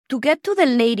to get to the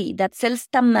lady that sells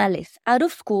tamales out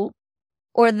of school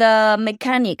or the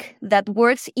mechanic that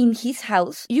works in his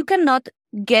house, you cannot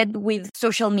get with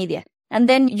social media. And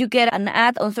then you get an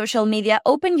ad on social media,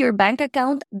 open your bank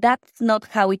account. That's not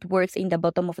how it works in the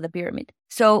bottom of the pyramid.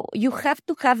 So you have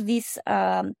to have this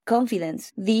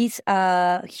confidence, this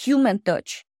human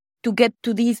touch to get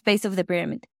to this base of the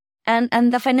pyramid.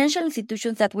 And the financial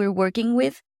institutions that we're working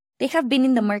with, they have been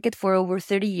in the market for over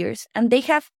 30 years, and they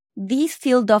have these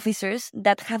field officers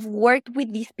that have worked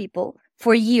with these people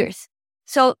for years.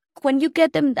 So when you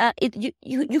get them,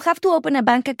 you have to open a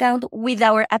bank account with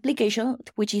our application,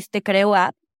 which is Techreo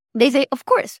app. They say, of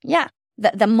course, yeah,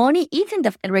 the money is in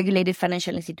the regulated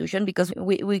financial institution because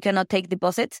we cannot take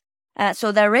deposits.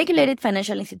 So the regulated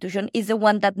financial institution is the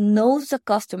one that knows the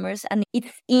customers and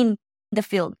it's in the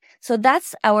field. So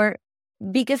that's our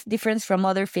biggest difference from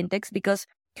other fintechs because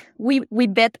we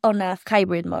bet on a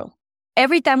hybrid model.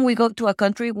 Every time we go to a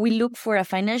country, we look for a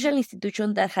financial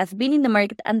institution that has been in the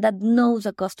market and that knows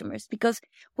the customers. Because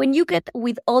when you get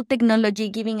with all technology,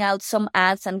 giving out some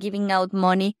ads and giving out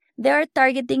money, they are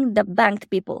targeting the banked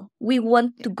people. We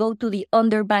want to go to the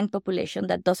underbanked population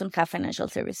that doesn't have financial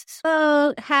services.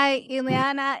 Oh, hi,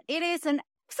 Iliana. It is an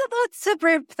absolute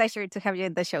super pleasure to have you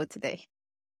in the show today.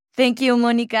 Thank you,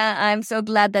 Monica. I'm so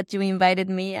glad that you invited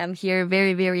me. I'm here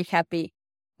very, very happy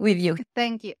with you.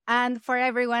 Thank you. And for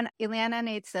everyone, Iliana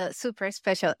needs a super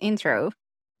special intro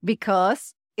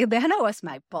because Iliana was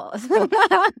my boss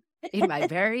in my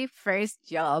very first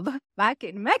job back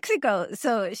in Mexico.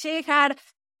 So she had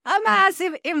a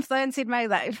massive influence in my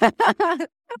life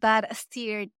that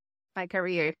steered my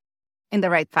career in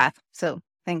the right path. So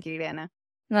thank you, Iliana.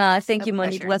 Thank you,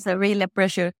 Monica. It was a real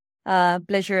pleasure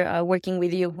working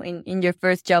with you in your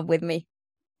first job with me.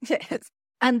 Yes.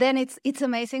 And then it's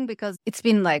amazing because it's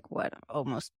been like,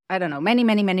 almost, I don't know,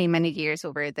 many years,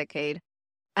 over a decade.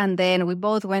 And then we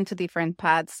both went to different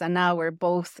paths. And now we're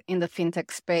both in the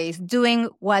fintech space doing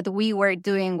what we were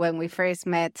doing when we first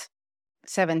met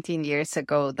 17 years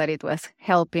ago, that it was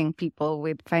helping people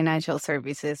with financial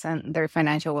services and their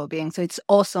financial well-being. So it's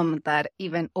awesome that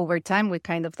even over time, we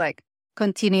kind of like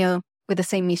continue with the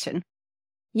same mission.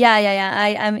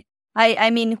 Yeah. I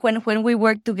mean, when we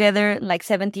worked together like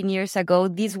 17 years ago,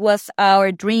 this was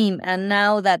our dream. And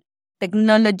now that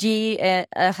technology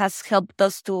has helped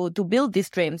us to build this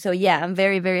dream. So yeah, I'm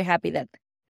very, very happy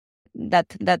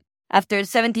that after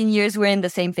 17 years, we're in the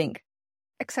same thing.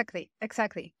 Exactly.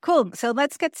 Cool. So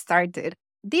let's get started.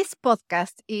 This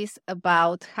podcast is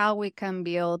about how we can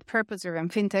build purpose-driven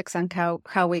fintechs and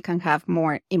how we can have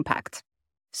more impact.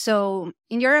 So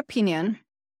in your opinion,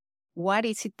 what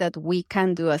is it that we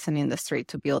can do as an industry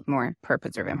to build more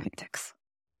purpose-driven fintechs?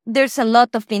 There's a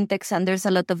lot of fintechs and there's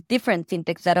a lot of different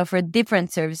fintechs that offer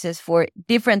different services for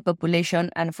different population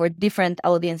and for different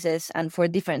audiences and for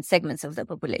different segments of the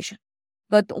population.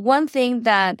 But one thing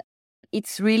that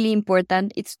it's really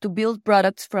important is to build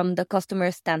products from the customer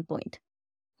standpoint.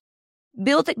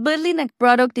 Building a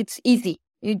product, it's easy.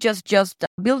 You just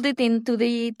build it into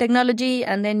the technology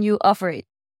and then you offer it.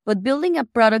 But building a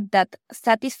product that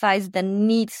satisfies the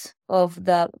needs of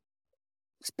the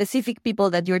specific people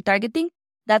that you're targeting,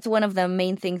 that's one of the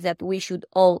main things that we should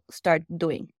all start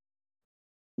doing.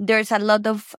 There's a lot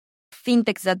of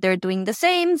fintechs that they're doing the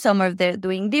same. Some are they're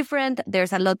doing different.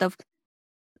 There's a lot of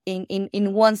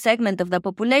in one segment of the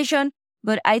population.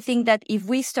 But I think that if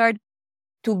we start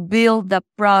to build the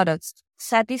products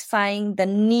satisfying the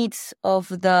needs of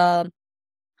the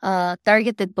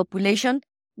targeted population,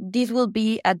 this will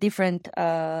be a different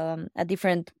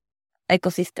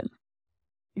ecosystem.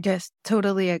 Yes,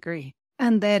 totally agree.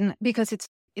 And then because it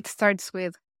starts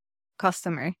with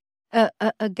customer.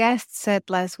 A guest said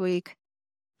last week,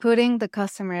 putting the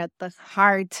customer at the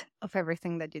heart of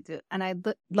everything that you do. And I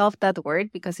love that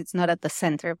word because it's not at the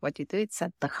center of what you do, it's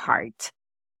at the heart.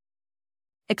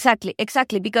 Exactly.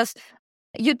 Because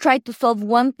you try to solve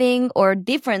one thing or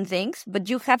different things, but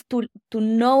you have to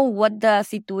know what the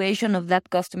situation of that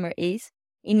customer is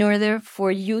in order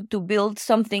for you to build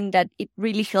something that it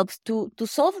really helps to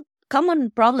solve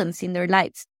common problems in their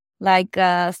lives, like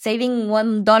saving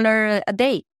 $1 a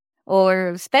day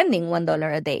or spending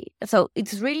 $1 a day. So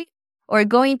it's really, or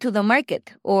going to the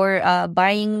market or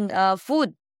buying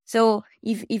food. So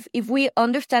if we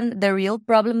understand the real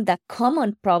problem, the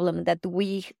common problem that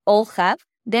we all have,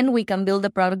 then we can build a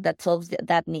product that solves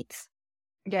that needs.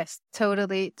 Yes,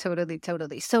 totally.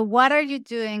 So what are you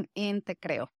doing in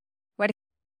Techreo?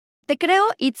 Techreo,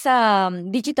 it's a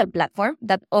digital platform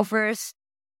that offers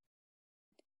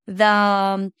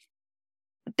the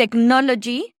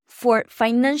technology for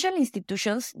financial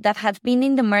institutions that have been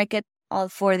in the market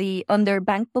for the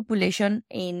underbanked population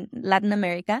in Latin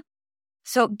America.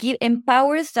 So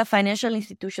empowers the financial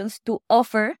institutions to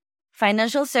offer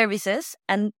financial services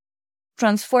and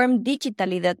transform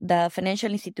digitally the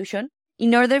financial institution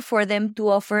in order for them to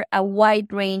offer a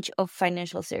wide range of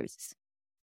financial services.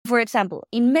 For example,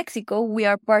 in Mexico, we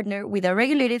are partnered with a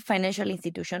regulated financial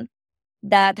institution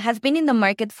that has been in the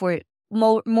market for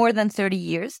more than 30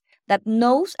 years, that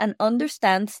knows and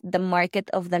understands the market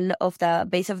of the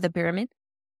base of the pyramid.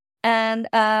 And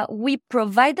we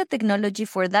provide the technology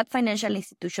for that financial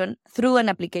institution through an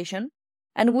application.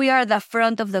 And we are the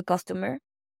front of the customer,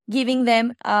 giving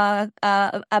them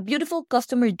a beautiful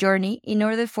customer journey in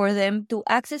order for them to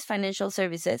access financial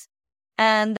services.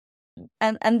 And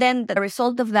then the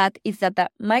result of that is that the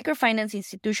microfinance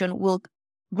institution will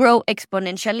grow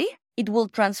exponentially. It will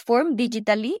transform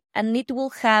digitally, and it will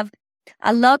have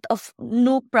a lot of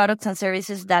new products and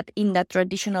services that in the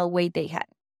traditional way they had.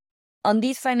 On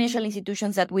these financial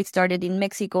institutions that we started in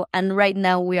Mexico, and right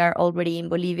now we are already in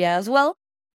Bolivia as well,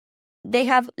 they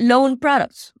have loan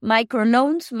products,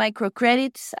 microloans,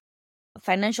 microcredits,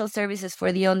 financial services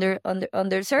for the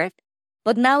underserved.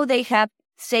 But now they have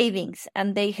savings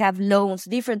and they have loans,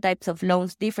 different types of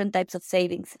loans, different types of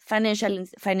savings,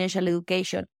 financial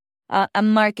education, a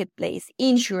marketplace,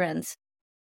 insurance,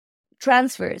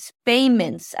 transfers,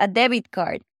 payments, a debit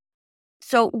card.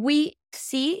 So we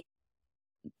see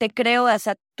Techreo as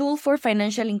a tool for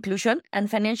financial inclusion, and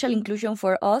financial inclusion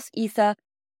for us is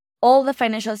all the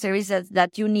financial services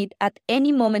that you need at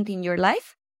any moment in your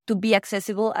life to be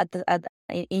accessible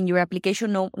in your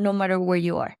application, no matter where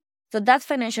you are. So that's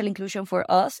financial inclusion for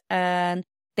us, and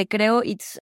Techreo,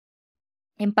 it's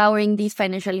empowering these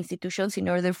financial institutions in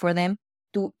order for them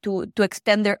to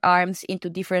extend their arms into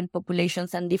different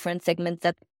populations and different segments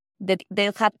that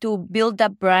they'll have to build a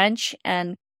branch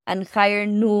and hire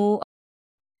new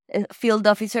field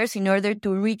officers in order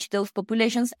to reach those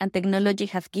populations. And technology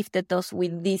has gifted us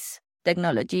with this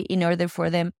technology in order for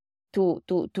them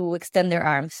to extend their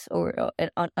arms or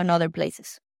on other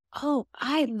places. Oh,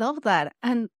 I love that.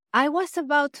 And I was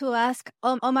about to ask,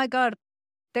 oh my God,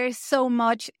 there's so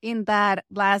much in that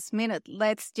last minute.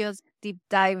 Let's just deep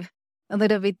dive a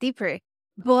little bit deeper.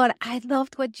 But I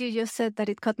loved what you just said, that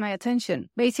it caught my attention.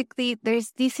 Basically,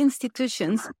 there's these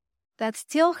institutions that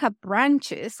still have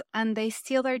branches and they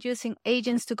still are using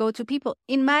agents to go to people.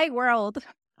 In my world,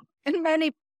 in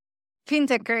many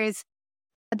fintechers,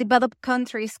 developed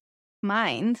countries'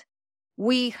 mind,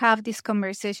 we have this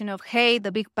conversation of, hey,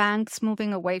 the big banks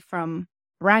moving away from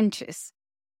branches.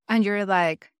 And you're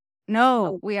like,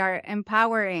 no, we are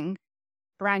empowering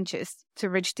branches to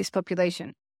reach this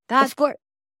population. That's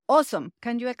awesome.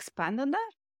 Can you expand on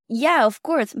that? Yeah, of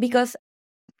course. Because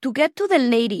to get to the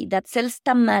lady that sells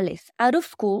tamales out of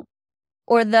school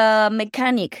or the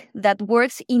mechanic that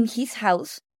works in his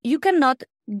house, you cannot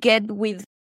get with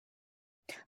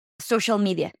social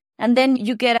media. And then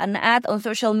you get an ad on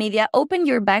social media, open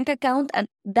your bank account, and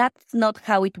that's not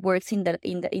how it works in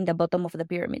the bottom of the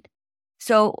pyramid.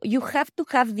 So you have to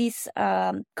have this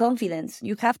confidence.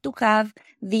 You have to have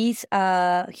this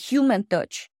human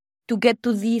touch to get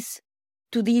to this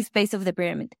base of the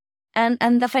pyramid.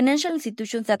 And the financial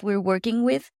institutions that we're working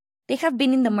with, they have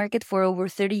been in the market for over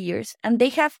 30 years, and they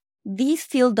have these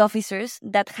field officers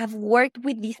that have worked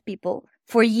with these people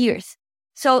for years.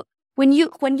 So when you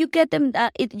get them,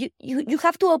 you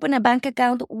have to open a bank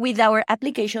account with our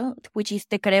application, which is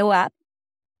the Techreo app.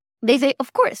 They say,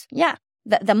 of course, yeah.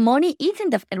 The money is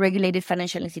in the regulated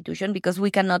financial institution because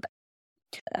we cannot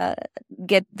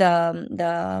get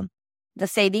the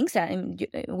savings.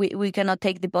 We cannot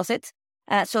take deposits.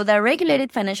 So the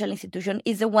regulated financial institution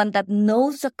is the one that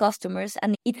knows the customers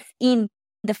and it's in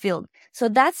the field. So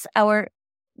that's our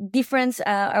difference,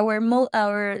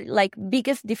 our like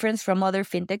biggest difference from other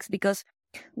fintechs, because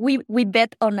we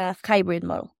bet on a hybrid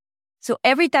model. So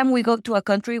every time we go to a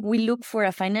country, we look for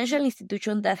a financial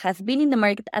institution that has been in the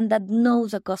market and that knows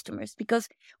the customers. Because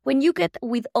when you get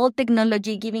with all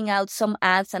technology, giving out some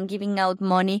ads and giving out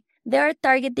money, they are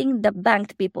targeting the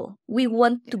banked people. We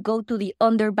want to go to the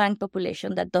underbanked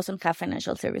population that doesn't have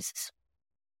financial services.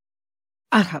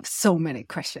 I have so many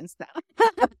questions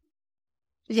now.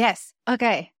 Yes.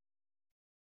 Okay.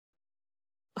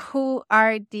 Who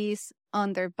are these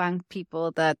underbanked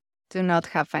people that do not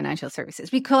have financial services?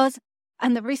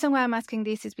 And the reason why I'm asking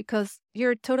this is because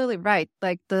you're totally right.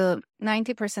 Like the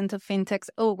 90% of fintechs,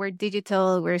 we're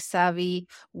digital, we're savvy.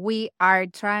 We are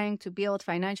trying to build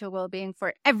financial well-being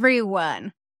for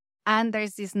everyone. And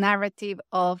there's this narrative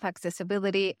of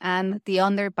accessibility and the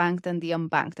underbanked and the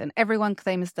unbanked. And everyone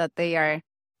claims that they are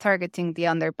targeting the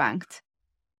underbanked.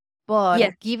 But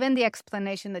Yes. given the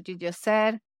explanation that you just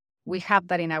said, we have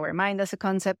that in our mind as a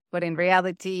concept, but in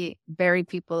reality, very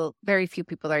few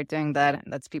people are doing that.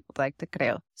 And that's people like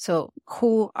Techreo. So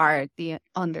who are the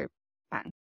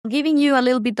underbanked? Giving you a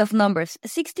little bit of numbers,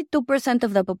 62%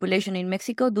 of the population in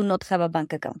Mexico do not have a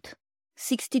bank account.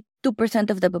 62%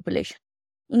 of the population.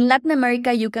 In Latin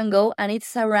America, you can go and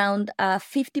it's around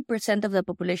 50% of the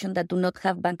population that do not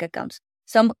have bank accounts.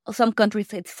 Some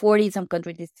countries it's 40, some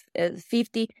countries it's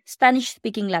 50,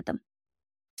 Spanish-speaking Latin.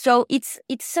 So it's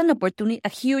an opportunity, a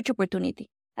huge opportunity.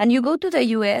 And you go to the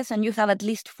US and you have at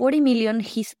least 40 million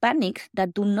Hispanics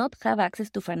that do not have access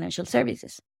to financial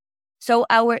services. So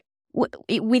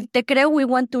with Techreo, we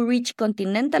want to reach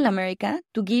continental America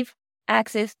to give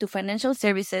access to financial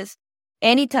services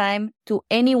anytime to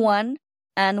anyone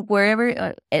and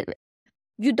wherever.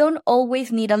 You don't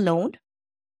always need a loan,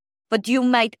 but you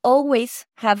might always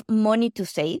have money to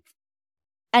save.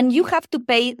 And you have to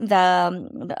pay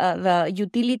the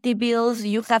utility bills.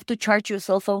 You have to charge your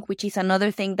cell phone, which is another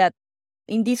thing that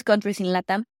in these countries in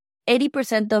Latam,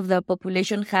 80% of the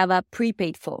population have a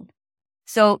prepaid phone.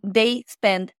 So they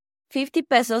spend 50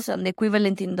 pesos and the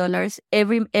equivalent in dollars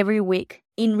every week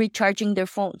in recharging their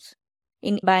phones,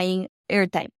 in buying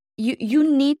airtime. You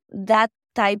need that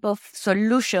type of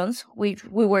solutions, which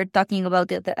we were talking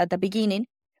about at the beginning,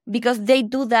 because they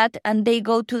do that and they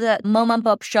go to the mom and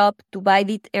pop shop to buy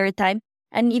the airtime.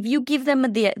 And if you give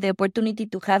them the opportunity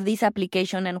to have this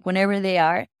application and whenever they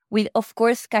are, with, of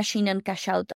course, cash in and cash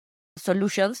out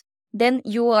solutions, then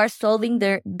you are solving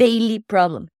their daily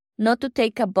problem. Not to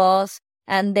take a bus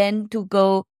and then to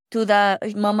go to the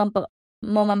mom and pop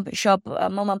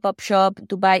shop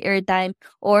to buy airtime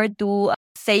or to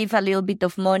save a little bit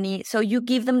of money. So you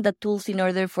give them the tools in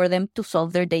order for them to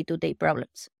solve their day-to-day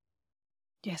problems.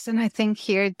 Yes, and I think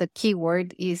here the key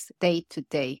word is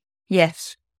day-to-day.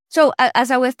 Yes. So as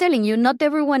I was telling you, not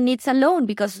everyone needs a loan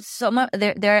because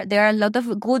there are a lot of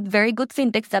very good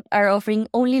fintechs that are offering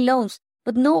only loans.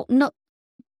 But no,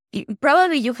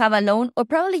 probably you have a loan or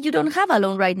probably you don't have a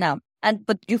loan right now.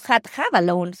 But you have a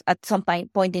loan at some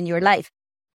point in your life.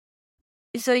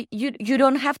 So you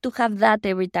don't have to have that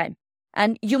every time.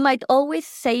 And you might always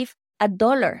save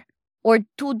 $1 or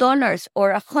 $2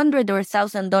 or $100 or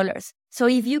 $1,000. So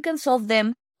if you can solve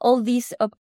them all these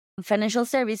financial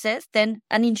services, then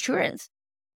an insurance.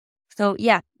 So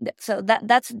yeah, so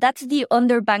that's the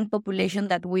underbanked population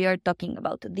that we are talking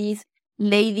about. These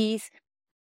ladies,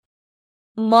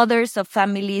 mothers of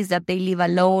families that they live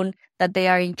alone, that they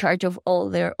are in charge of all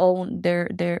their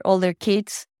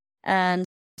kids, and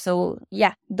so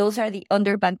yeah, those are the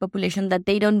underbanked population that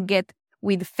they don't get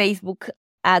with Facebook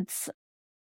ads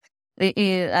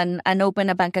and open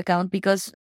a bank account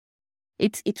because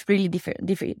it's really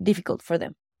difficult for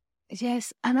them.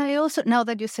 Yes, and I also, now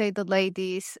that you say the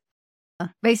ladies,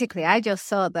 basically I just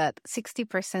saw that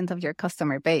 60% of your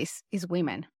customer base is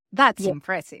women. That's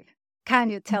impressive. Can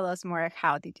you tell us more?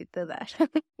 How did you do that?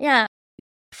 Yeah,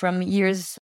 from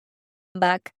years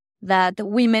back, that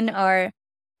women are,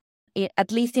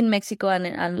 at least in Mexico and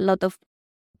a lot of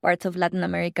parts of Latin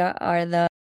America, are the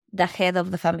head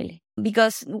of the family.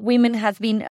 Because women have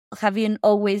been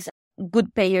always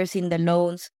good payers in the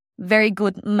loans, very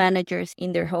good managers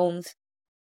in their homes.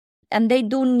 And they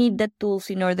do need the tools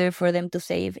in order for them to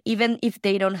save. Even if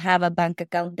they don't have a bank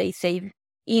account, they save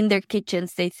in their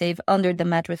kitchens, they save under the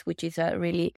mattress, which is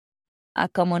a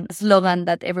common slogan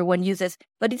that everyone uses.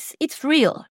 But it's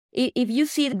real. If you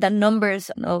see the numbers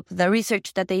of the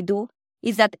research that they do,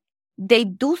 is that they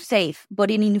do save, but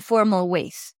in informal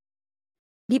ways.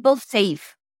 People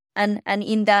save. And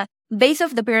in the base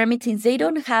of the pyramid, since they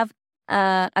don't have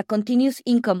a continuous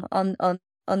income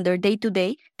on their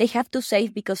day-to-day, they have to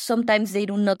save because sometimes they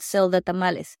do not sell the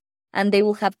tamales. And they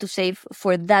will have to save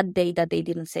for that day that they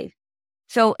didn't save.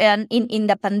 So, and in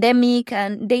the pandemic,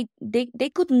 and they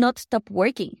could not stop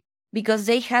working because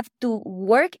they have to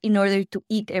work in order to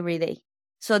eat every day.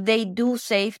 So they do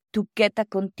save to get a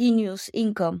continuous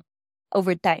income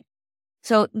over time.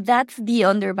 So that's the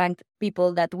underbanked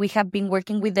people that we have been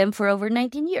working with them for over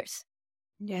 19 years.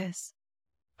 Yes.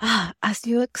 As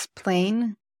you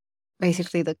explain,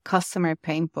 basically the customer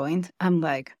pain point, I'm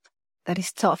like, that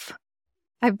is tough.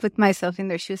 I put myself in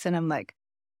their shoes and I'm like,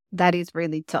 that is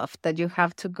really tough, that you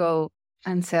have to go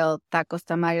and sell tacos,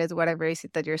 tamales, whatever is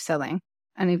it that you're selling.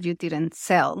 And if you didn't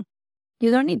sell,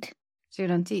 you don't eat. You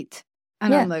don't eat.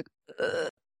 And I'm like, ugh.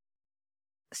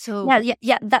 So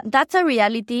yeah. That's a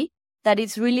reality that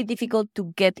is really difficult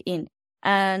to get in.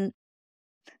 And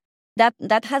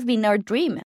that has been our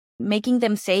dream, making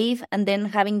them save and then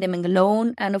having them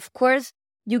alone. And of course,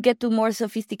 you get to more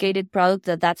sophisticated products,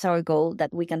 that's our goal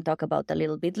that we can talk about a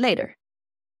little bit later.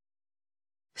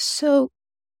 So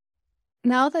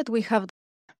now that we have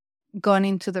gone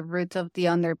into the root of the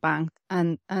underbanked,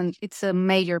 and it's a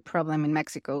major problem in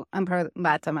Mexico and part of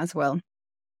Latam as well.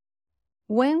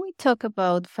 When we talk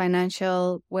about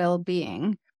financial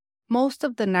well-being, most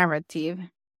of the narrative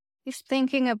is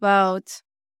thinking about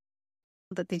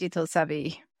the digital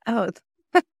savvy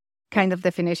kind of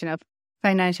definition of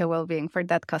financial well-being for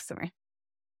that customer.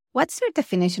 What's your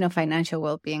definition of financial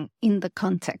well-being in the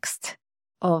context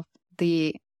of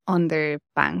the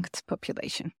underbanked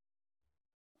population?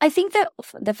 I think that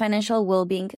the financial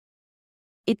well-being,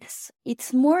 it's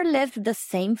more or less the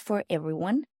same for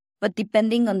everyone, but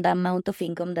depending on the amount of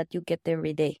income that you get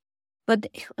every day. But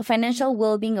financial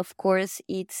well-being, of course,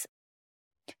 it's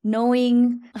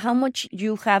knowing how much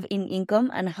you have in income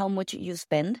and how much you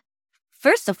spend.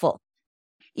 First of all,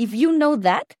 if you know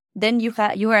that, then you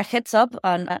are heads up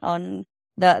on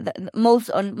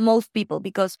most people,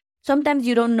 because sometimes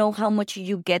you don't know how much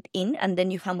you get in and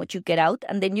then how much you get out,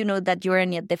 and then you know that you're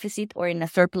in a deficit or in a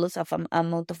surplus of an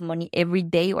amount of money every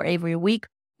day or every week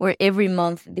or every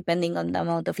month, depending on the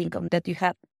amount of income that you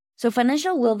have. So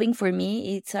financial well-being for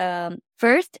me, it's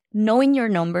first knowing your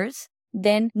numbers,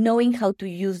 then knowing how to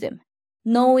use them,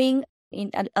 knowing in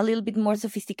a little bit more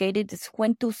sophisticated is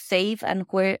when to save and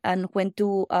when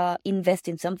to invest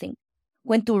in something,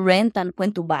 when to rent and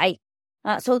when to buy.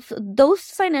 So those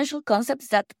financial concepts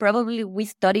that probably we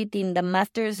studied in the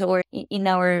masters or in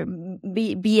our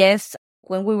BS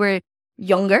when we were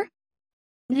younger,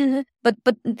 but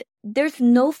there's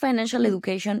no financial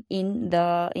education in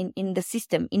the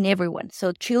system, in everyone.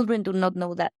 So children do not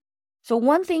know that. So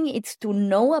one thing is to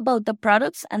know about the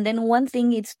products, and then one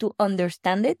thing is to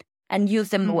understand it and use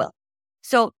them well.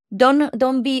 So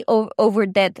don't be over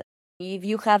debt. If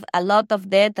you have a lot of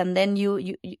debt and then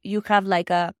you have like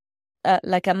a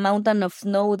mountain of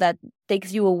snow that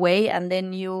takes you away, and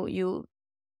then you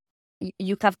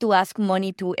have to ask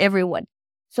money to everyone.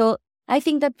 So I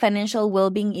think that financial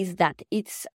well-being is that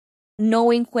it's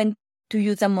knowing when to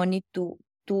use the money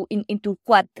into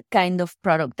what kind of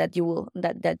product that you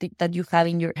have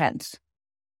in your hands.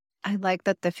 I like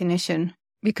that definition,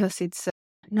 because it's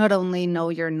not only know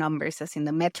your numbers as in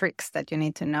the metrics that you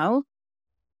need to know,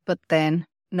 but then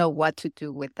know what to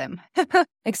do with them.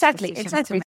 Exactly.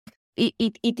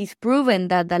 It is proven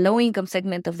that the low-income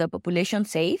segment of the population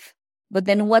save, but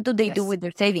then what do they do with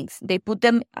their savings? They put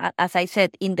them, as I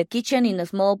said, in the kitchen in a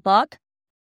small pot.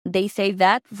 They save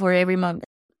that for every month.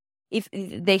 If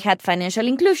they had financial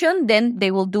inclusion, then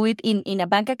they will do it in a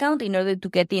bank account in order to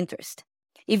get interest.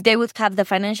 If they would have the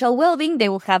financial well-being, they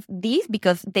will have these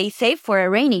because they save for a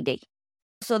rainy day.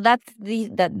 So that's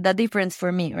the difference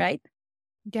for me, right?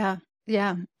 Yeah.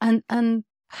 And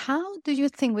how do you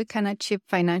think we can achieve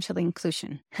financial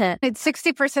inclusion? It's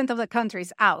 60% of the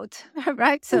countries out,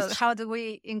 right? So how do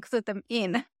we include them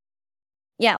in?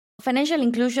 Yeah, financial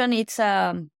inclusion, it's,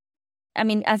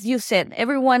 as you said,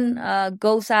 everyone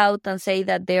goes out and say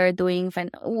that they are doing,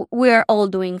 we are all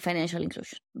doing financial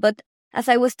inclusion. But as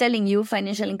I was telling you,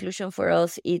 financial inclusion for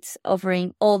us, it's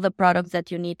offering all the products that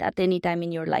you need at any time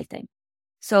in your lifetime.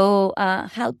 So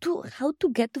how to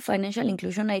get to financial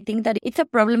inclusion? I think that it's a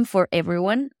problem for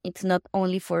everyone. It's not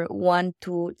only for 1,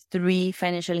 2, 3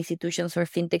 financial institutions or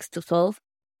fintechs to solve.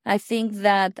 I think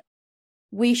that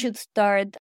we should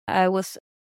start. I was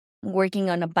working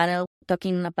on a panel,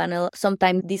 talking on a panel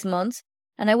sometime this month,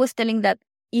 and I was telling that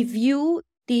if you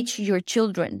teach your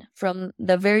children from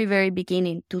the very, very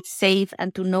beginning to save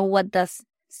and to know what does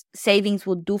savings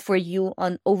will do for you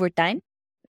over time,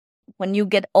 when you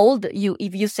get old,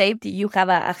 if you saved, you have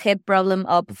a head problem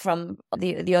up from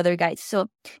the other guys. So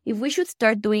if we should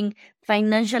start doing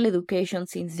financial education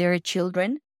since they're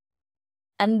children,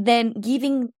 and then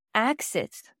giving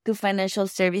access to financial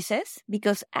services,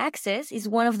 because access is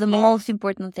one of the most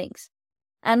important things.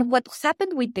 And what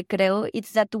happened with Techreo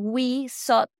is that we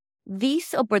saw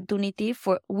this opportunity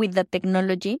with the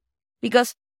technology,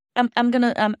 because I'm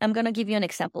gonna give you an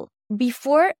example.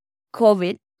 Before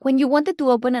COVID, when you wanted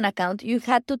to open an account, you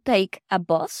had to take a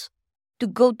bus to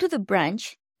go to the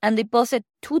branch and deposit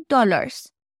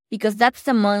 $2, because that's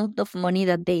the amount of money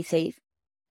that they save.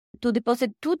 To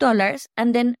deposit $2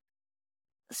 and then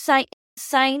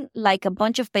sign like a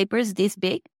bunch of papers this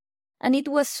big. And it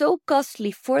was so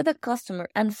costly for the customer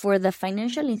and for the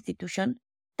financial institution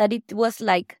that it was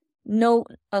like no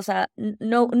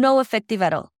effective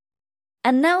at all.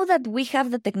 And now that we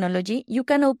have the technology, you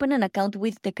can open an account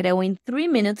with Techreo in 3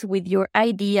 minutes with your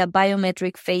ID, a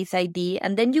biometric face ID,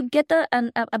 and then you get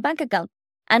a bank account.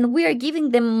 And we are giving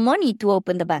them money to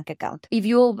open the bank account. If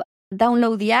you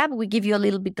download the app, we give you a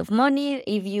little bit of money.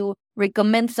 If you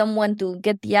recommend someone to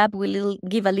get the app, we'll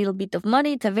give a little bit of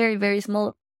money. It's a very, very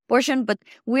small portion, but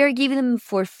we're giving them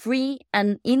for free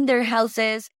and in their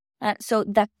houses. So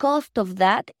the cost of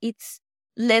that, it's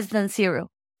less than zero.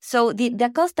 So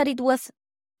the cost that it was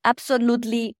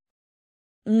absolutely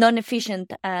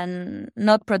non-efficient and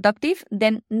not productive,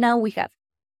 then now we have.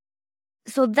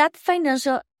 So that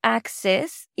financial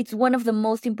access, it's one of the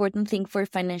most important things for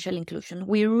financial inclusion.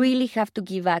 We really have to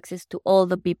give access to all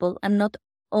the people and not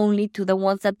only to the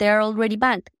ones that they are already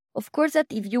banked. Of course, that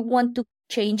if you want to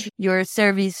change your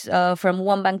service from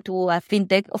one bank to a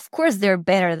fintech, of course, they're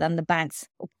better than the banks,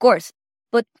 of course.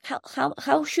 But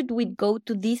how should we go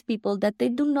to these people that they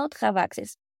do not have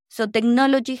access? So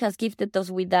technology has gifted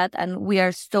us with that, and we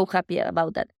are so happy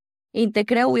about that. In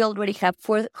Techreo, we already have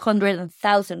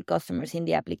 400,000 customers in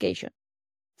the application.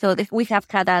 So we have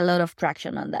had a lot of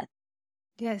traction on that.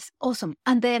 Yes, awesome.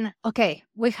 And then, okay,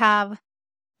 we have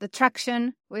the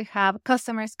traction, we have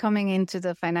customers coming into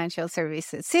the financial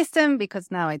services system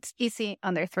because now it's easy,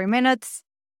 under 3 minutes.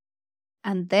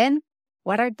 And then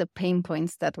what are the pain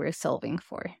points that we're solving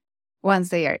for once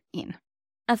they are in?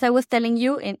 As I was telling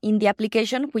you, in the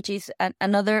application, which is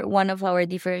another one of our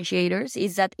differentiators,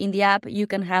 is that in the app you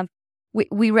can have,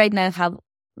 we right now have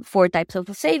 4 types of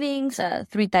savings,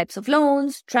 3 types of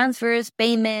loans, transfers,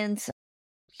 payments,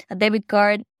 a debit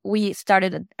card. We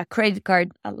started a credit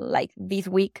card like this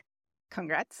week.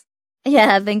 Congrats.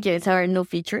 Yeah, thank you. It's our new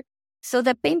feature. So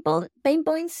the pain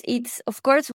points, it's, of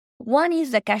course, one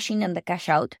is the cash in and the cash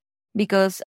out,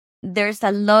 because there's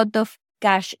a lot of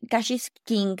cash. Cash is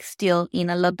king still in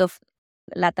a lot of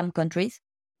LATAM countries.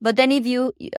 But then if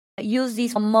you use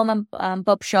these mom and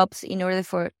pop shops in order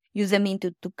for use them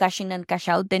into to cash in and cash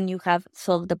out, then you have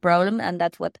solved the problem, and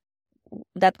that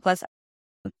was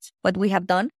what we have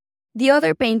done. The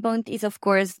other pain point is, of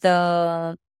course,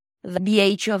 the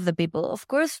age of the people. Of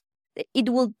course, it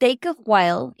will take a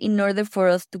while in order for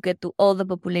us to get to all the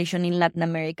population in Latin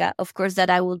America. Of course, that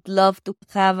I would love to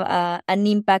have an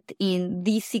impact in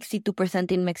these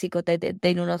 62% in Mexico that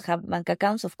they do not have bank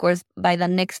accounts. Of course, by the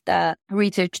next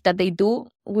research that they do,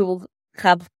 we will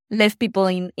have less people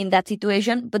in that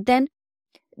situation. But then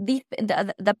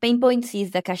the pain points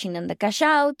is the cash in and the cash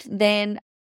out, then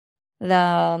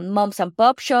the moms and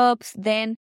pop shops,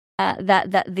 then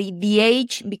the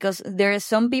age, because there are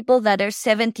some people that are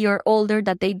 70 or older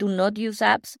that they do not use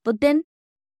apps. But then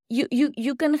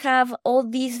you can have all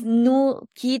these new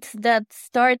kids that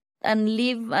start and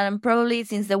live, and probably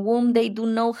since the womb they do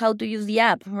know how to use the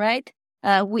app, right?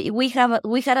 We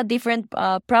had a different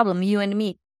problem, you and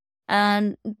me,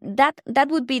 and that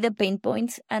would be the pain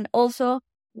points. And also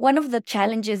one of the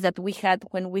challenges that we had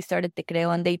when we started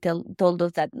Techreo, and they told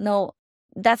us that no,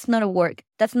 that's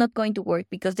not going to work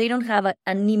because they don't have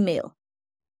an email.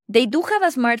 They do have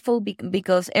a smartphone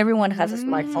because everyone has a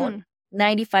smartphone.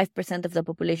 95% of the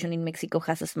population in Mexico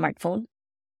has a smartphone.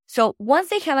 So once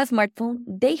they have a smartphone,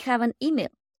 they have an email.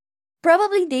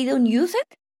 Probably they don't use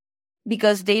it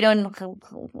because they don't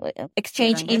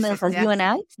exchange emails as you and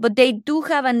I, but they do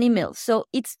have an email. So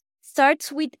it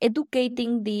starts with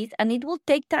educating these, and it will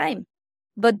take time.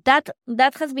 But that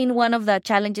has been one of the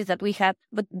challenges that we have.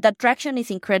 But the traction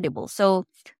is incredible. So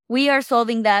we are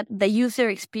solving that. The user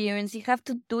experience, you have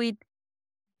to do it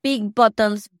big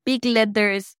buttons, big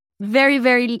letters, very,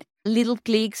 very little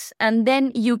clicks, and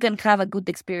then you can have a good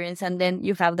experience, and then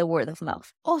you have the word of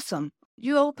mouth. Awesome.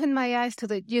 You opened my eyes to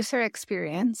the user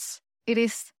experience.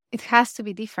 It has to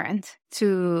be different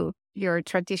to your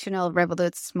traditional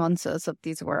Revoluts, Monzos of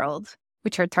this world,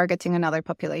 which are targeting another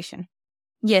population.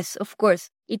 Yes, of course.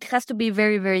 It has to be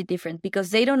very, very different because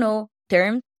they don't know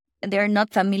terms. They're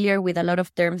not familiar with a lot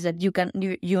of terms that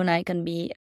you and I can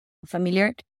be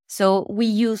familiar. So we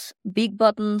use big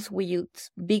buttons, we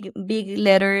use big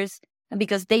letters, and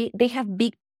because they have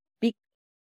big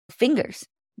fingers.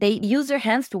 They use their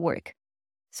hands to work.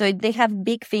 So they have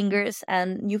big fingers,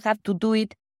 and you have to do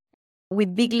it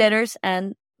with big letters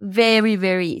and very,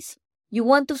 very easy. You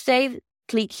want to save,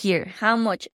 click here. How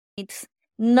much? It's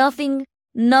nothing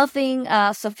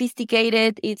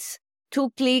sophisticated. It's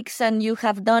 2 clicks and you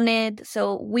have done it.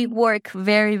 So we work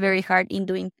very, very hard in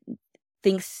doing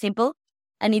things simple,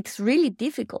 and it's really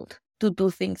difficult to do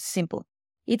things simple.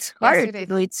 It's harder to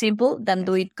do it simple than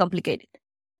do it complicated.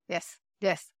 Yes,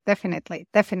 definitely.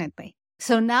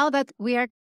 So now that we are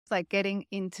like getting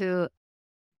into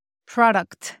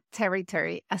product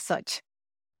territory as such,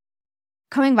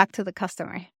 coming back to the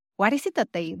customer, what is it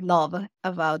that they love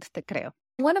about Techreo?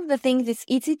 One of the things is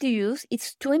easy to use.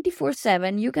 It's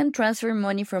 24/7. You can transfer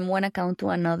money from one account to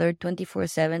another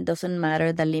 24/7. Doesn't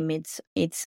matter the limits.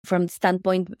 It's from the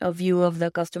standpoint of view of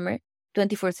the customer.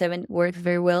 24/7 works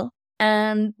very well.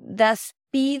 And the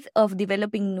speed of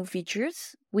developing new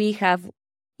features, we have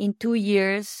in 2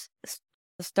 years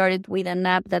started with an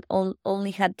app that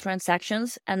only had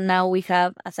transactions. And now we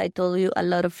have, as I told you, a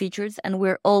lot of features, and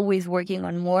we're always working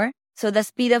on more. So the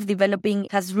speed of developing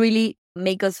has really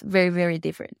made us very, very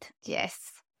different. Yes.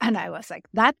 And I was like,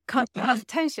 that caught my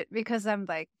attention because I'm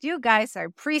like, you guys are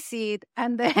pre-seed.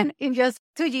 And then in just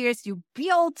 2 years, you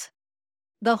built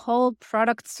the whole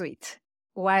product suite.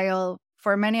 While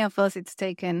for many of us, it's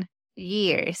taken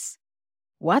years.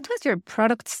 What was your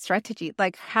product strategy?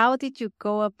 Like, how did you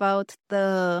go about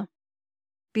the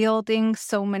building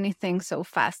so many things so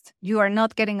fast? You are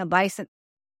not getting a license.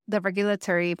 The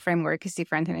regulatory framework is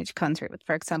different in each country. But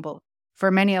for example, for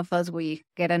many of us, we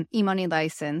get an e-money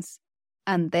license,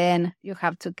 and then you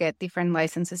have to get different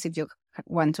licenses if you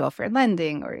want to offer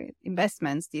lending or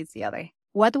investments, this, the other.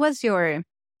 What was your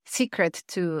secret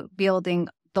to building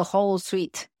the whole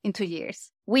suite in 2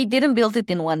 years? We didn't build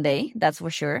it in one day, that's for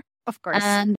sure. Of course.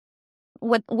 And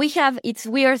what we have,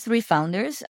 we are 3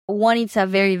 founders. One is a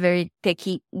very, very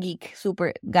techie geek,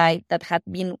 super guy that has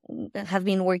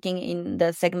been working in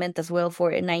the segment as well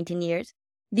for 19 years.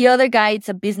 The other guy is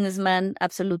a businessman,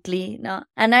 absolutely. No.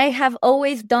 And I have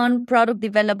always done product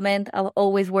development. I've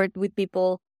always worked with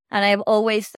people, and I've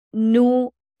always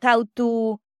knew how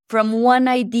to, from one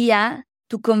idea,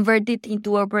 to convert it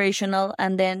into operational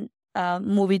and then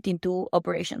move it into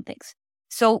operation things.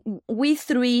 So we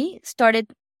 3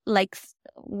 started like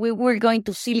we were going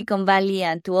to Silicon Valley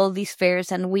and to all these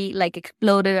fairs, and we like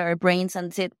exploded our brains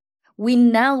and said, we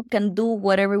now can do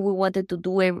whatever we wanted to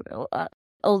do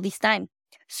all this time.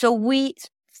 So we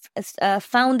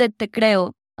founded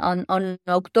Techreo on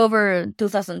October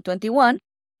 2021,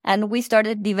 and we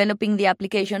started developing the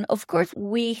application. Of course,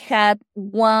 we had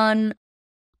one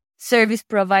service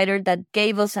provider that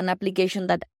gave us an application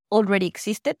that already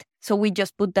existed. So we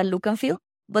just put the look and feel.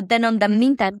 But then on the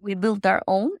meantime, we built our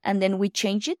own, and then we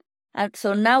changed it. And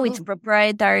so now it's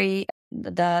proprietary,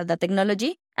 the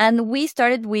technology. And we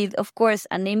started with, of course,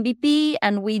 an MVP,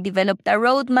 and we developed a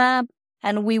roadmap,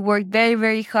 and we worked very,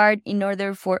 very hard in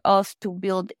order for us to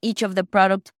build each of the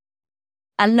products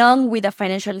along with a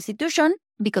financial institution,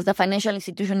 because the financial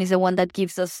institution is the one that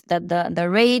gives us the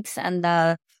rates and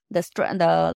the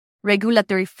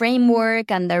regulatory framework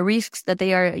and the risks that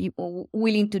they are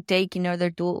willing to take in order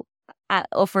to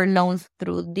offer loans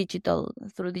through digital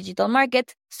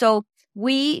market. So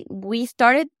we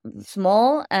started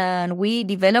small, and we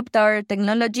developed our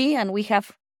technology, and we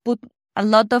have put a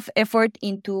lot of effort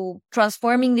into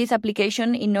transforming this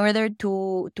application in order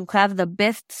to have the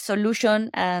best solution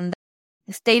and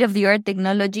state-of-the-art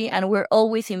technology, and we're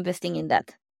always investing in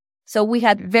that. So we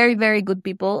had very, very good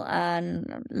people and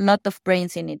a lot of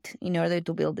brains in it in order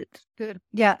to build it. Good.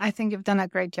 Yeah, I think you've done a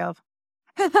great job.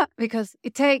 Because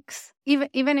it takes,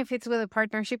 even if it's with a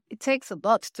partnership, it takes a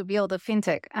lot to build a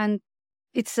fintech. And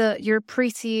it's your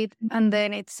pre-seed, and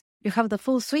then you have the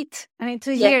full suite. And in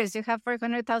 2 years, you have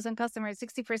 400,000 customers,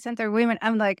 60% are women.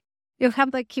 I'm like, you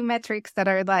have like key metrics that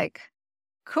are like,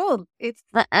 cool. It's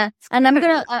and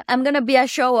I'm gonna be a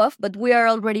show off, but we are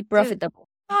already profitable.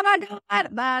 Oh my God,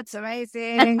 that's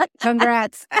amazing!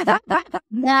 Congrats.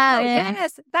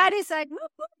 Yes, that is like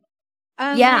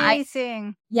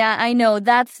amazing. I know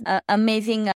that's an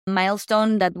amazing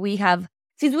milestone that we have.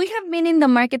 Since we have been in the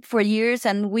market for years,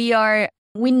 and we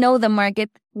know the market.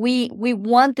 We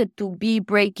wanted to be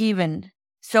break even,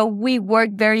 so we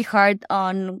worked very hard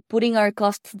on putting our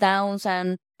costs down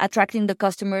and attracting the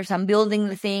customers and building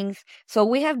the things. So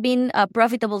we have been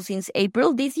profitable since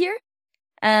April this year.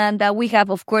 And we have,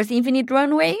 of course, infinite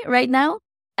runway right now.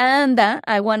 And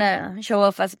I want to show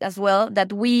off as well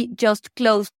that we just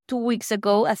closed 2 weeks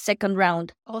ago a second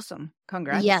round. Awesome.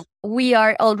 Congrats. Yeah. We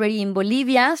are already in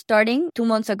Bolivia starting. 2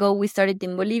 months ago, we started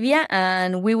in Bolivia,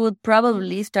 and we will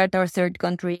probably start our third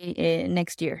country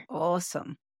next year.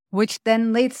 Awesome. Which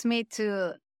then leads me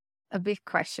to a big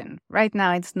question. Right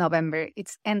now, it's November.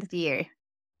 It's end of the year.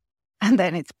 And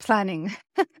then it's planning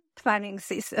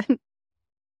season.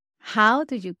 How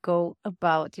do you go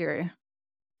about your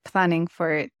planning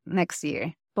for next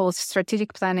year, both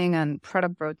strategic planning and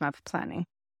product roadmap planning?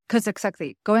 Because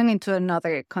exactly, going into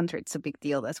another country, it's a big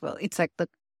deal as well. It's like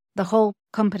the whole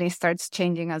company starts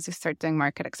changing as you start doing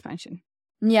market expansion.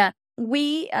 Yeah,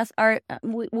 we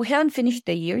haven't finished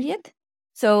the year yet.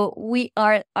 So we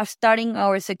are starting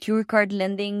our secure card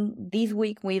lending this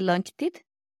week. We launched it.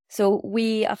 So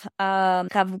we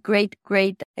have great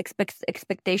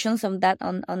expectations on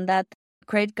that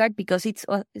credit card, because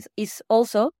it's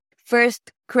also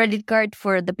first credit card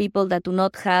for the people that do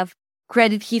not have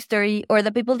credit history, or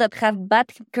the people that have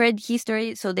bad credit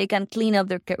history, so they can clean up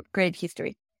their credit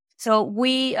history. So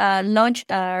we launched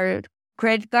our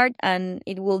credit card, and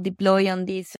it will deploy on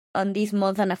this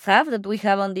month and a half that we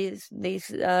have on this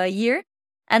year.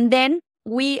 And then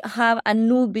we have a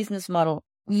new business model.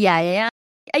 Yeah.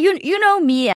 You know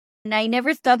me, and I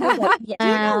never stop with that. You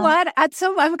know what?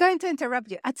 I'm going to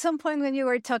interrupt you. At some point when you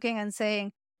were talking and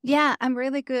saying, yeah, I'm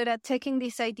really good at taking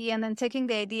this idea and then taking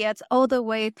the ideas all the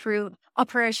way through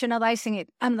operationalizing it,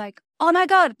 I'm like, oh my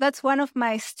God, that's one of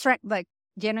my strengths. Like,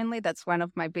 genuinely, that's one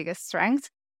of my biggest strengths.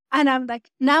 And I'm like,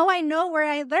 now I know where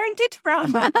I learned it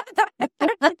from. I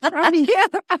learned it from you.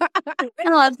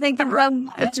 No, I'm thinking from.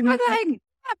 Like,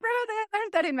 yeah, bro, I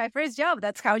learned that in my first job.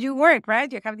 That's how you work,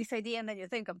 right? You have this idea and then you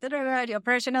think of you're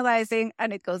operationalizing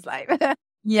and it goes live.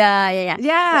 Yeah.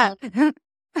 Yeah.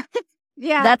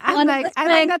 Yeah. That's I'm one like, I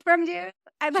like that from you.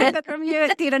 I like that from you.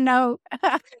 I didn't know.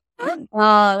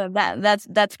 Oh,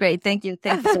 that's great. Thank you.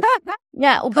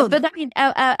 Yeah, Cool. but I mean,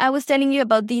 I was telling you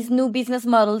about this new business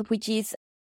model, which is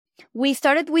we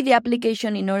started with the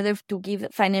application in order to give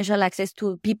financial access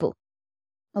to people.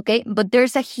 Okay, but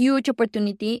there's a huge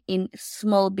opportunity in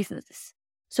small businesses.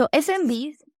 So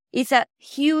SMBs is a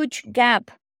huge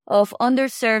gap of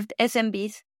underserved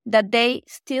SMBs that they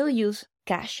still use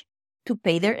cash to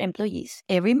pay their employees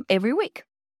every week.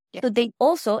 Yeah. So they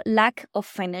also lack of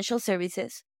financial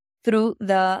services through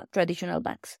the traditional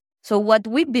banks. So what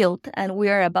we built and we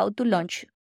are about to launch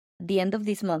at the end of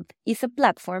this month is a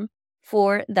platform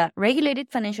for the regulated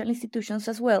financial institutions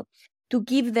as well, to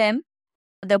give them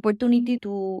the opportunity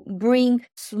to bring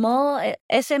small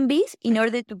SMBs in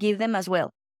order to give them as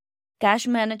well cash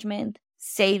management,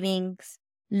 savings,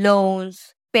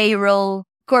 loans, payroll,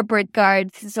 corporate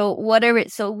cards, so whatever.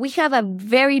 So we have a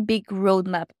very big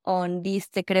roadmap on this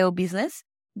Techreo business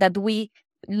that we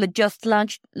just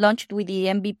launched with the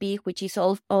MVP, which is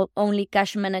all only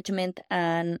cash management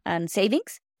and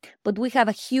savings. But we have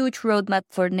a huge roadmap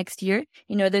for next year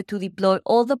in order to deploy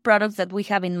all the products that we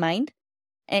have in mind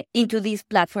into this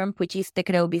platform, which is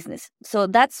Techreo Business. So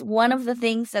that's one of the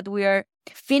things that we are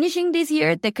finishing this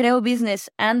year, Techreo Business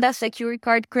and the Secure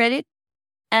Card Credit.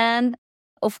 And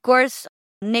of course,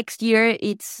 next year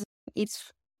it's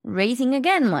raising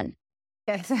again one.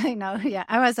 Yes, I know. Yeah,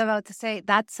 I was about to say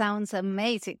that sounds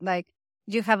amazing. Like,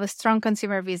 you have a strong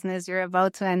consumer business. You're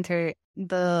about to enter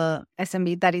the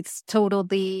SMB that it's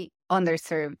totally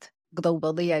underserved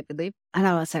globally, I believe. And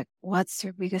I was like, what's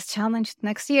your biggest challenge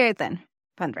next year then?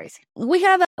 Fundraising. We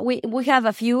have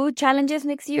a few challenges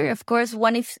next year. Of course,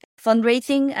 one is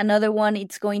fundraising. Another one,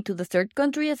 it's going to the third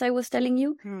country, as I was telling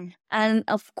you. And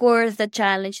of course, the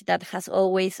challenge that it's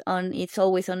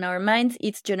always on our minds,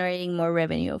 it's generating more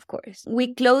revenue, of course.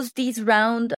 We closed this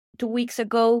round 2 weeks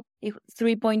ago,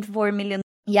 3.4 million.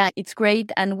 Yeah, it's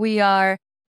great. And we are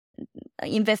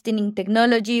investing in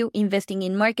technology, investing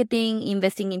in marketing,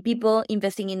 investing in people,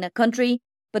 investing in a country.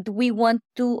 But we want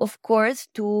to, of course,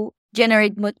 to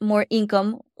generate more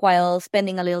income while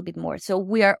spending a little bit more. So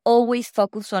we are always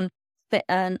focused on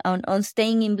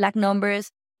staying in black numbers,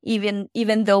 even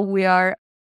though we are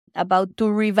about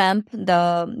to revamp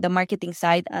the marketing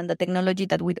side and the technology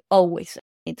that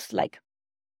it's like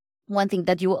one thing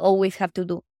that you always have to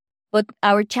do. But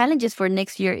our challenges for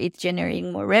next year is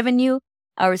generating more revenue,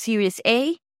 our Series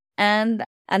A, and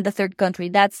the third country.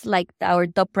 That's like our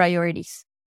top priorities,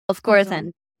 of course,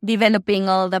 and developing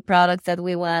all the products that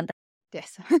we want.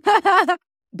 Yes.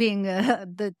 Being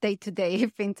the day-to-day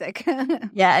fintech.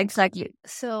 Yeah, exactly.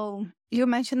 So you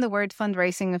mentioned the word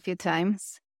fundraising a few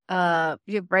times.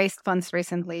 You've raised funds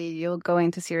recently. You'll go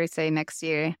into Series A next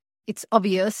year. It's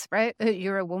obvious, right?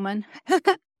 You're a woman.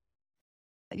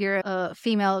 You're a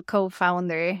female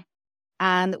co-founder.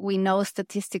 And we know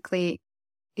statistically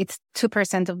it's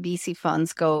 2% of VC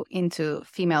funds go into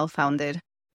female-founded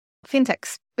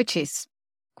fintechs, which is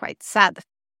quite sad.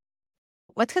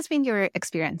 What has been your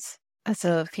experience as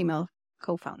a female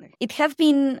co-founder? It has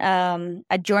been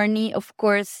a journey. Of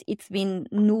course, it's been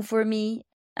new for me,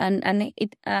 and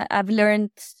I've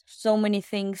learned so many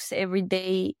things every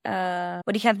day.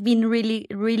 But it has been really,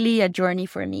 really a journey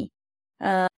for me.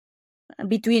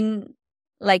 Between,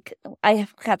 like, I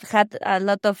have had a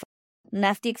lot of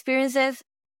nasty experiences,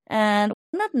 and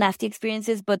not nasty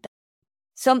experiences, but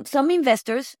some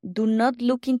investors do not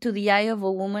look into the eye of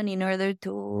a woman in order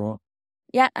to.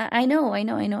 Yeah, I know.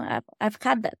 I've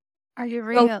had that. Are you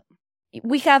real? So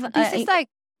we have. This is like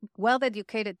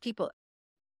well-educated people.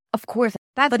 Of course.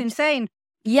 That's insane.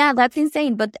 Yeah, that's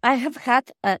insane. But I have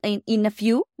had in a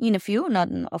few, not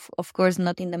of course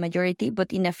not in the majority,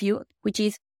 but in a few, which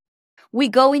is we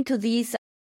go into these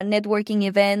networking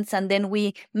events and then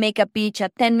we make a pitch,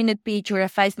 a 10-minute pitch or a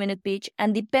 5-minute pitch,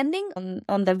 and depending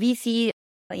on the VC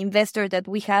investor that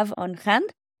we have on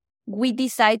hand, we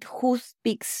decide who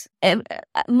speaks.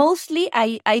 Mostly,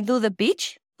 I do the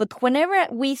pitch, but whenever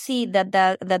we see that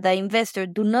the investor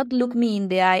do not look me in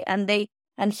the eye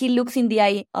and he looks in the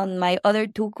eye on my other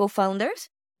two co-founders,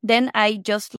 then I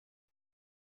just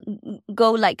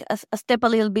go like a step a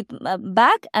little bit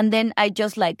back, and then I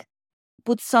just like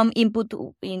put some input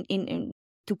in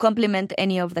to complement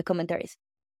any of the commentaries.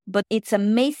 But it's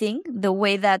amazing the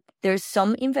way that there's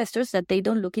some investors that they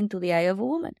don't look into the eye of a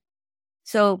woman.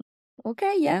 So,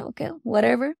 okay,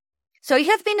 whatever. So it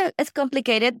has been as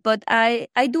complicated, but I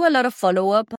do a lot of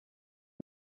follow-up.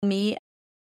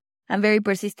 I'm very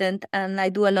persistent, and I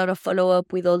do a lot of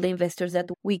follow-up with all the investors that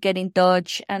we get in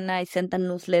touch, and I send a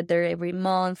newsletter every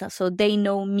month so they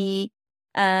know me.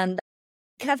 And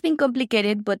it has been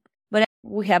complicated, but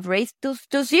we have raised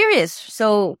two series.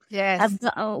 So yes,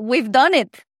 we've done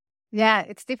it. Yeah,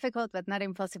 it's difficult, but not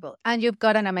impossible. And you've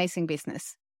got an amazing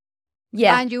business.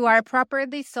 Yeah. And you are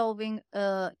properly solving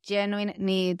a genuine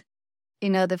need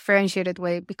in a differentiated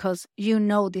way because you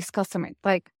know this customer.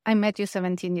 Like I met you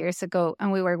 17 years ago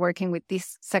and we were working with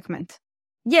this segment.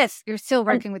 Yes. You're still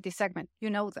working with this segment. You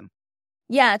know them.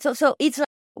 Yeah. So it's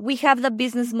we have the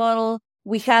business model.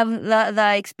 We have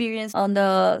the experience on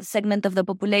the segment of the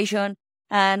population,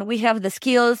 and we have the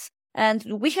skills, and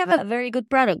we have a very good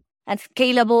product and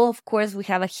scalable. Of course, we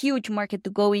have a huge market to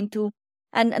go into.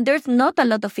 And there's not a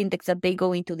lot of fintechs that they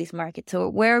go into this market. So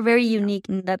we're very unique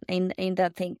in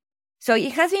that thing. So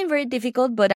it has been very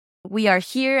difficult, but we are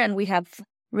here and we have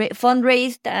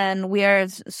fundraised, and we are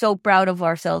so proud of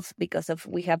ourselves because of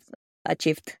we have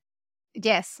achieved.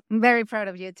 Yes, I'm very proud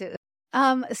of you too.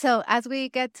 So as we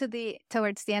get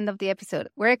towards the end of the episode,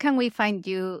 where can we find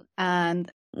you?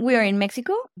 And we are in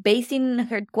Mexico, based in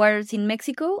headquarters in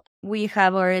Mexico. We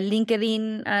have our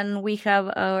LinkedIn and we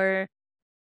have our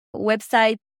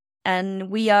website, and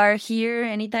we are here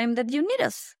anytime that you need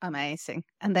us. Amazing.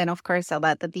 And then, of course, I'll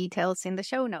add the details in the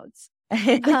show notes.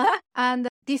 And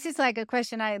this is like a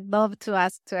question I love to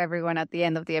ask to everyone at the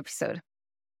end of the episode.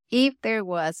 If there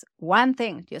was one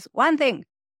thing, just one thing,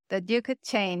 that you could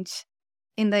change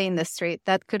in the industry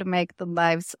that could make the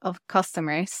lives of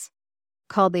customers,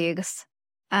 colleagues,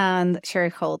 and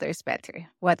shareholders better,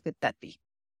 what would that be?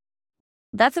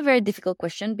 That's a very difficult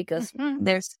question because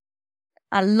there's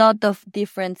a lot of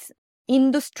different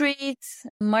industries,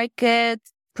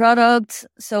 markets, products.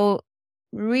 So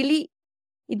really,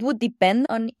 it would depend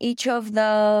on each of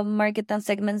the market and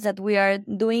segments that we are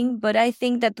doing. But I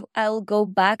think that I'll go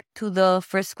back to the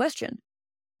first question.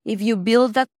 If you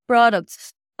build that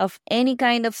products of any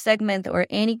kind of segment or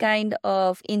any kind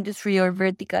of industry or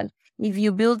vertical, if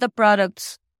you build the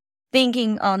products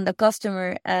thinking on the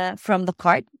customer from the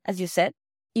heart, as you said,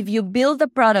 if you build the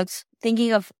products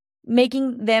thinking of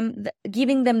making them,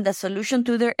 giving them the solution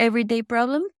to their everyday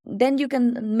problem, then you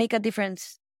can make a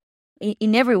difference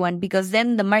in everyone, because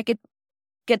then the market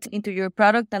gets into your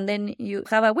product and then you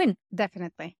have a win.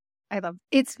 Definitely. I love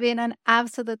it. It's been an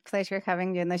absolute pleasure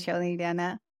having you on the show,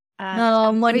 Iliana.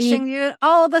 Wishing you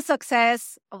all the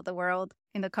success of the world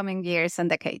in the coming years and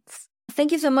decades.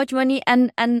 Thank you so much, Moni.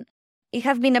 And it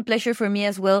has been a pleasure for me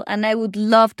as well. And I would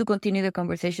love to continue the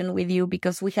conversation with you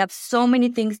because we have so many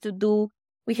things to do.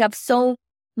 We have so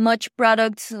much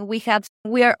products.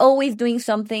 We are always doing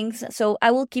some things. So I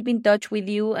will keep in touch with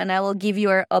you and I will give you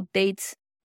our updates.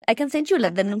 I can send you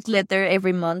the newsletter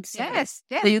every month. Yes.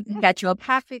 So you can catch up.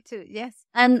 Happy to, yes.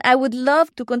 And I would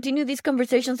love to continue this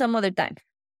conversation some other time.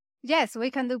 Yes, we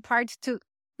can do part 2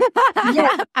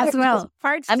 yes, as well.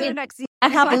 Part 2 next year. I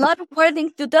have a lot of more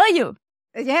things to tell you.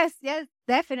 Yes,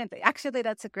 definitely. Actually,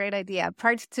 that's a great idea.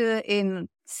 Part 2 in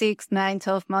 6, 9,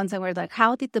 12 months. And we're like,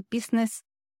 how did the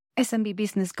SMB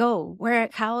business go?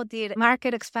 How did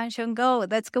market expansion go?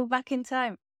 Let's go back in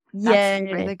time. That's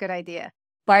a really good idea.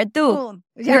 Part 2. Cool.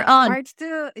 We're on. Part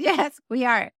 2. Yes, we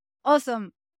are.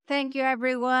 Awesome. Thank you,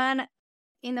 everyone.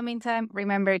 In the meantime,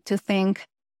 remember to think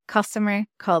customer,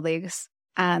 colleagues,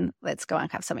 and let's go and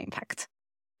have some impact.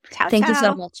 Thank you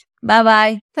so much.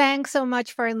 Bye-bye. Thanks so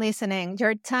much for listening.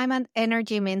 Your time and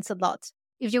energy means a lot.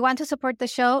 If you want to support the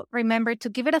show, remember to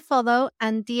give it a follow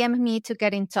and DM me to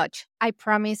get in touch. I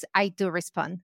promise I do respond.